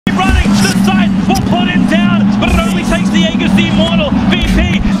against the Immortal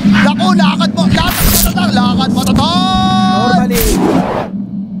VP. Naku, lakad mo! Lakad mo! Normally.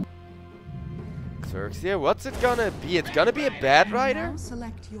 XERXIA, what's it gonna be? It's gonna be a bad rider?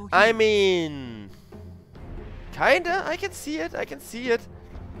 I mean... Kinda, I can see it,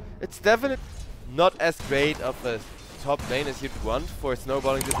 It's definitely not as great of a top lane as you'd want for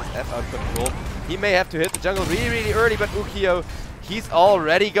snowballing this F out control. He may have to hit the jungle really early, but Ukio, he's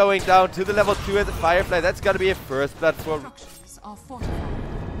already going down to the level 2 at the Firefly. That's gotta be a first blood for...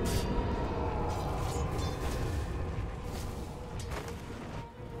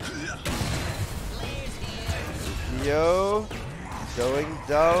 Ukio going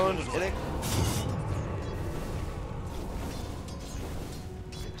down.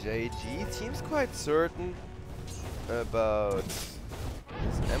 JG seems quite certain about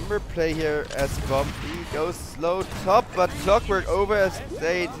his Ember play here as Bomb. He goes slow top, but Clockwork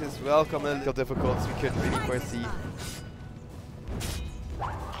overstayed his welcome a little difficulties we couldn't really foresee.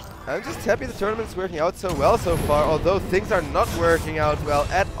 I'm just happy the tournament's working out so well so far, although things are not working out well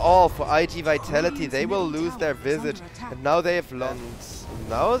at all for iG.Vitality. They will lose their Visage, and now they have lost.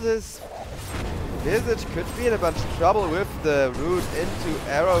 Now this Visage could be in a bunch of trouble with the root into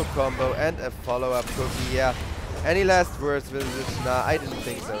arrow combo and a follow-up cookie. Yeah. Any last words, Visage? Nah, I didn't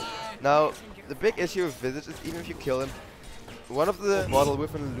think so. Now, the big issue with Visage is even if you kill him, one of the model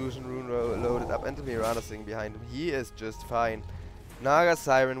with an illusion rune loaded up and the Mirana sitting behind him, he is just fine. Naga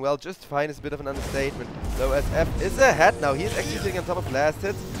Siren, well, just fine is a bit of an understatement. Though SF is ahead now, he's actually sitting on top of last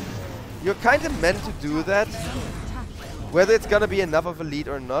hits. You're kind of meant to do that. Whether it's gonna be enough of a lead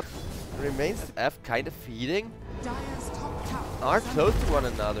or not remains. F kind of feeding are close to one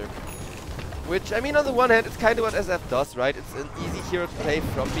another. Which, I mean, on the one hand, it's kind of what SF does, right? It's an easy hero to play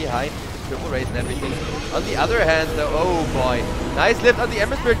from behind, triple raise and everything. On the other hand, though, oh boy. Nice lift on the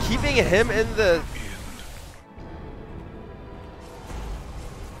Ember Spirit, keeping him in the...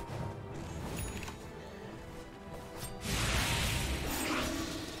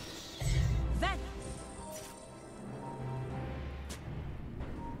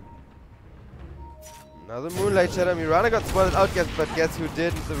 Another Moonlight Shadow. Mirana got spotted out, but guess who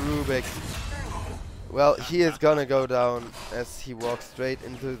didn't? The Rubik. Well, he is gonna go down as he walks straight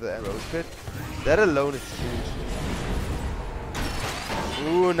into the arrow pit. That alone is huge.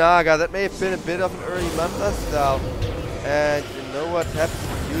 Ooh, Naga, that may have been a bit of an early Manta style. And you know what happens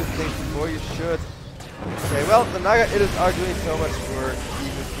if you use things before you should. Okay, well, the Naga Idis are doing so much work,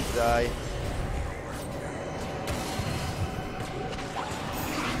 even if you die.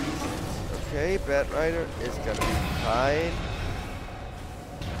 Okay, Bad Rider is gonna be fine.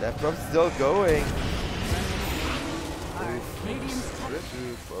 That prop's still going.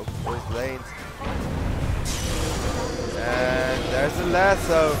 Both lanes. And there's a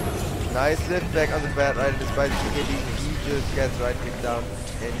lasso. Nice lift back on the Bad Rider despite the KD. He just gets right click down.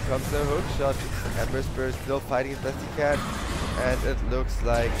 In comes the hook shot. Ember Spirit still fighting as best he can. And it looks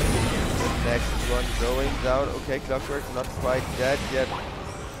like the next one going down. Okay, Clockwork not quite dead yet.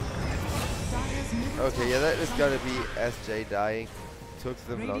 Okay, yeah, that is gonna be SJ dying. Took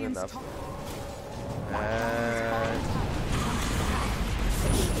them long enough. And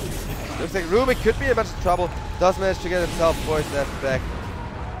looks like Rubik could be in a bunch of trouble. Does manage to get himself voice left back.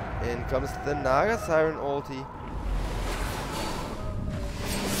 In comes the Naga Siren ulti.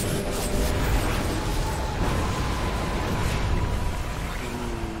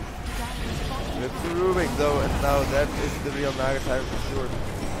 With the Rubik though, and now that is the real Naga Siren for sure.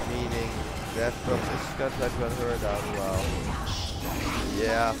 Meaning Death Drop is just gonna try to run her down. Wow.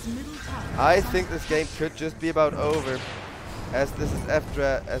 Yeah. I think this game could just be about over. As this is F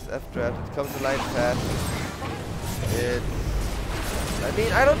draft, it comes to line fast. I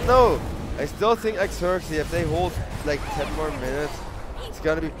mean, I don't know. I still think XERXIA, if they hold like 10 more minutes, it's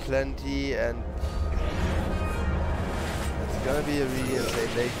gonna be plenty, and it's gonna be a really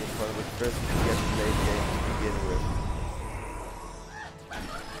insane late game for them, but first we get the late game to begin with.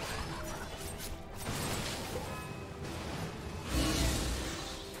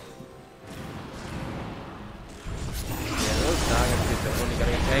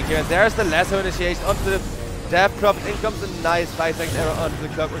 Here, and there's the lasso initiation onto the Death Prop. In comes a nice 5-second arrow onto the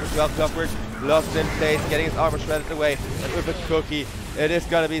Clockwork as well. Clockwork lost in place, getting his armor shredded away. And with a cookie, it is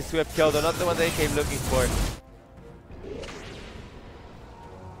gonna be swift kill, though not the one they came looking for.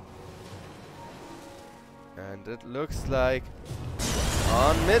 And it looks like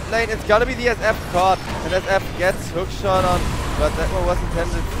on mid lane it's gonna be the SF caught, and SF gets hookshot on, but that one was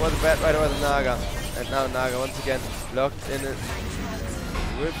intended for the Bad Rider or the Naga. And now Naga once again locked in it.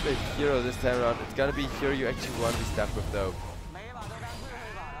 With the hero this time around, it's gonna be a hero you actually want to be stuck with though.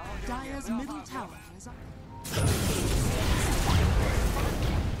 Dire's middle tower is up.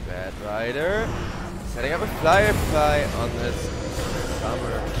 Bad Rider setting up a Firefly on this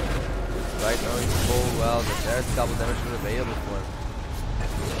Summer. Despite knowing full well that there's double damage available for him.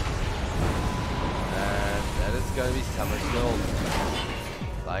 And that is gonna be Summer killed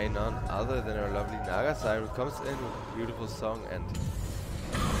by none other than our lovely Naga Siren, who comes in with a beautiful song and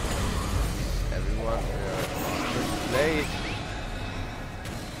everyone in our first play.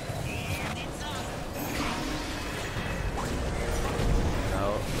 Now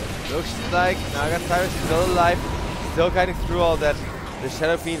it looks like Naga Siren is still alive, still cutting through all that. The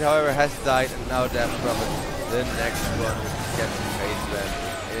Shadow Fiend, however, has died, and now Death Prophet, the next one who gets the face land,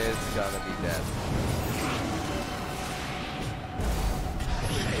 is gonna be dead.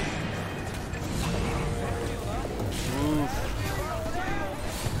 Oof.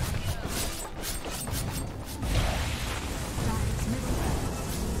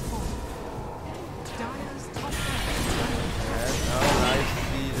 And now Life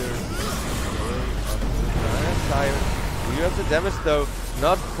Leader going on to Naga Siren. You have the damage though,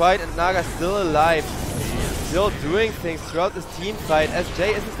 not quite, and Naga still alive, still doing things throughout this team fight. As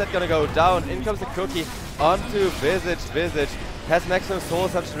Jay isn't that gonna go down, in comes the cookie onto Visage. Visage has maximum soul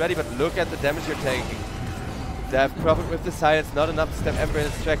assumption ready, but look at the damage you're taking. Death Prophet with the silence, not enough to step Ember in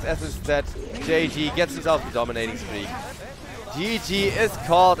its tracks, as instead JG gets himself the dominating streak. GG is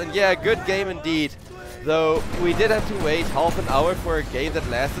called, and yeah, good game indeed. Though we did have to wait half an hour for a game that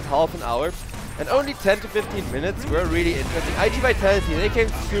lasted half an hour. And only 10 to 15 minutes were really interesting. iG.Vitality, they came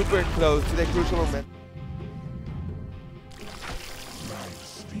super close to their crucial moment.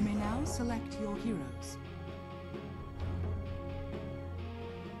 You may now select your heroes.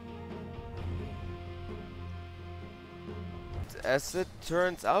 As it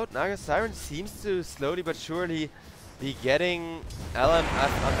turns out, Naga Siren seems to slowly but surely be getting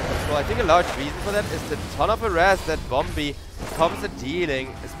LMF under control. I think a large reason for that is the ton of harass that Bombi comes at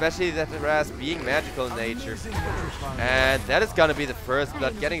dealing, especially that harass being magical in nature. And that is gonna be the first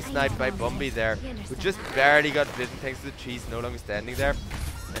blood, getting sniped by Bombi there, who just barely got bitten thanks to the trees no longer standing there,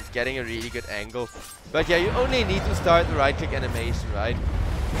 and getting a really good angle. But yeah, you only need to start the right click animation, right?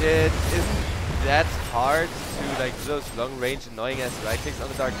 It isn't that hard to like do those long range annoying ass right clicks on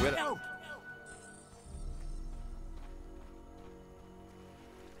the Dark Widow.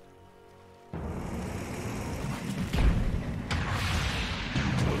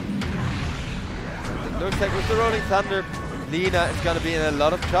 Looks like with the Rolling Thunder, Lina is gonna be in a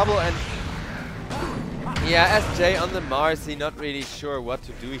lot of trouble, and yeah, SJ on the Marcy, not really sure what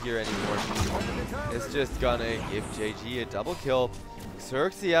to do here anymore. It's just gonna give JG a double kill.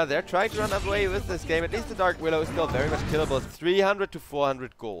 XERXIA, they're trying to run away with this game. At least the Dark Willow is still very much killable. It's 300 to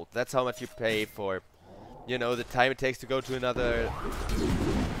 400 gold. That's how much you pay for, you know, the time it takes to go to another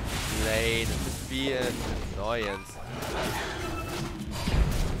lane. It would be an annoyance.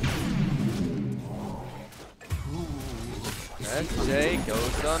 SJ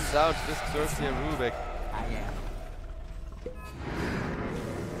goes on down to this XERXIA Rubik.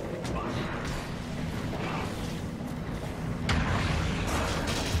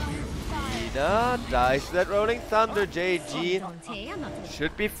 Lina dies to that Rolling Thunder. JG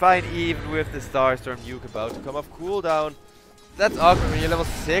should be fine even with the Starstorm nuke about to come off cooldown. That's awkward when you're level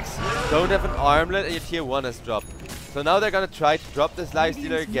 6, don't have an armlet, and your tier 1 has dropped. So now they're gonna try to drop this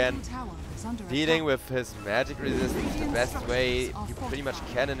Lifestealer again. Dealing with his magic resistance the best way you pretty much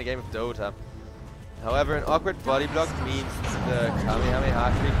can in a game of Dota. However, an awkward body block means the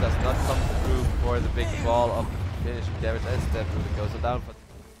Kamehameha creep does not come through for the big ball of finishing damage as that really goes down.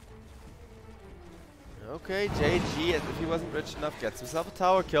 Okay, JG, as if he wasn't rich enough, gets himself a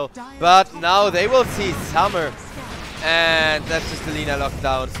tower kill. But now they will see Summer. And that's just the Lina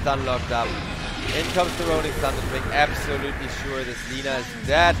lockdown, stun locked up. In comes the Rolling Thunder to make absolutely sure this Lina is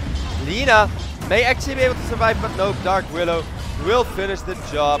dead. Lina may actually be able to survive, but nope, Dark Willow will finish the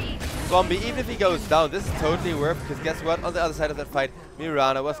job. Bombi, even if he goes down, this is totally worth, because guess what? On the other side of that fight,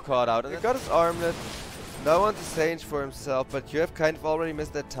 Mirana was caught out and got his armlet. No one to Sage for himself, but you have kind of already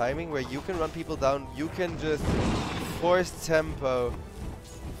missed that timing where you can run people down. You can just force tempo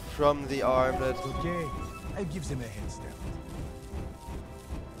from the armlet. Okay, I gives him a head start.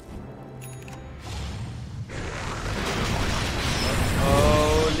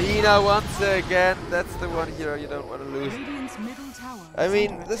 Oh, Lina once again. That's the one hero you don't want to lose. I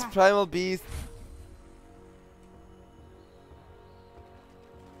mean, this Primal Beast.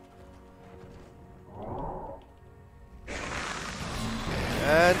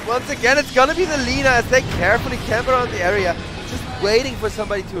 And once again, it's gonna be the Lina as they carefully camp around the area, just waiting for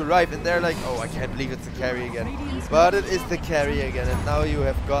somebody to arrive. And they're like, oh, I can't believe it's the carry again. But it is the carry again, and now you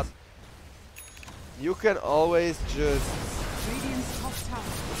have got... You can always just Radiant's top tower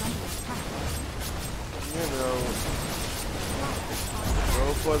is under attack. You know, go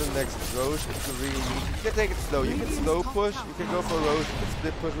for the next Roche if you really need. You can take it slow. You can slow push. You can go for Roche. You can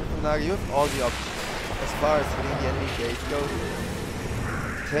split push with Nagi. You have all the options as far as hitting the enemy gate goes.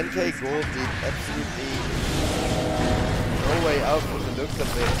 10k gold lead, absolutely no way out from the looks of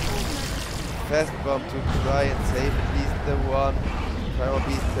it. Fast bomb to try and save at least the one. Primal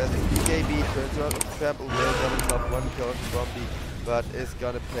Beast says BKB turns around with trample, will get himself one kill from Bombi, but is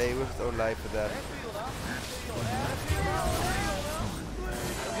gonna play with his own life for that.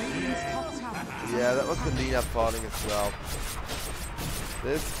 Yeah, that was the Lina falling as well.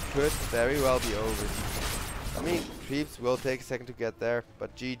 This could very well be over. I mean, creeps will take a second to get there,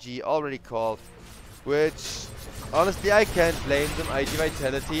 but GG already called. Which, honestly, I can't blame them.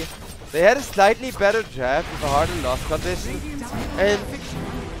 iG.Vitality. They had a slightly better draft with a harder loss condition, and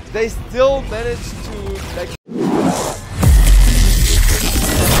they still managed to, like...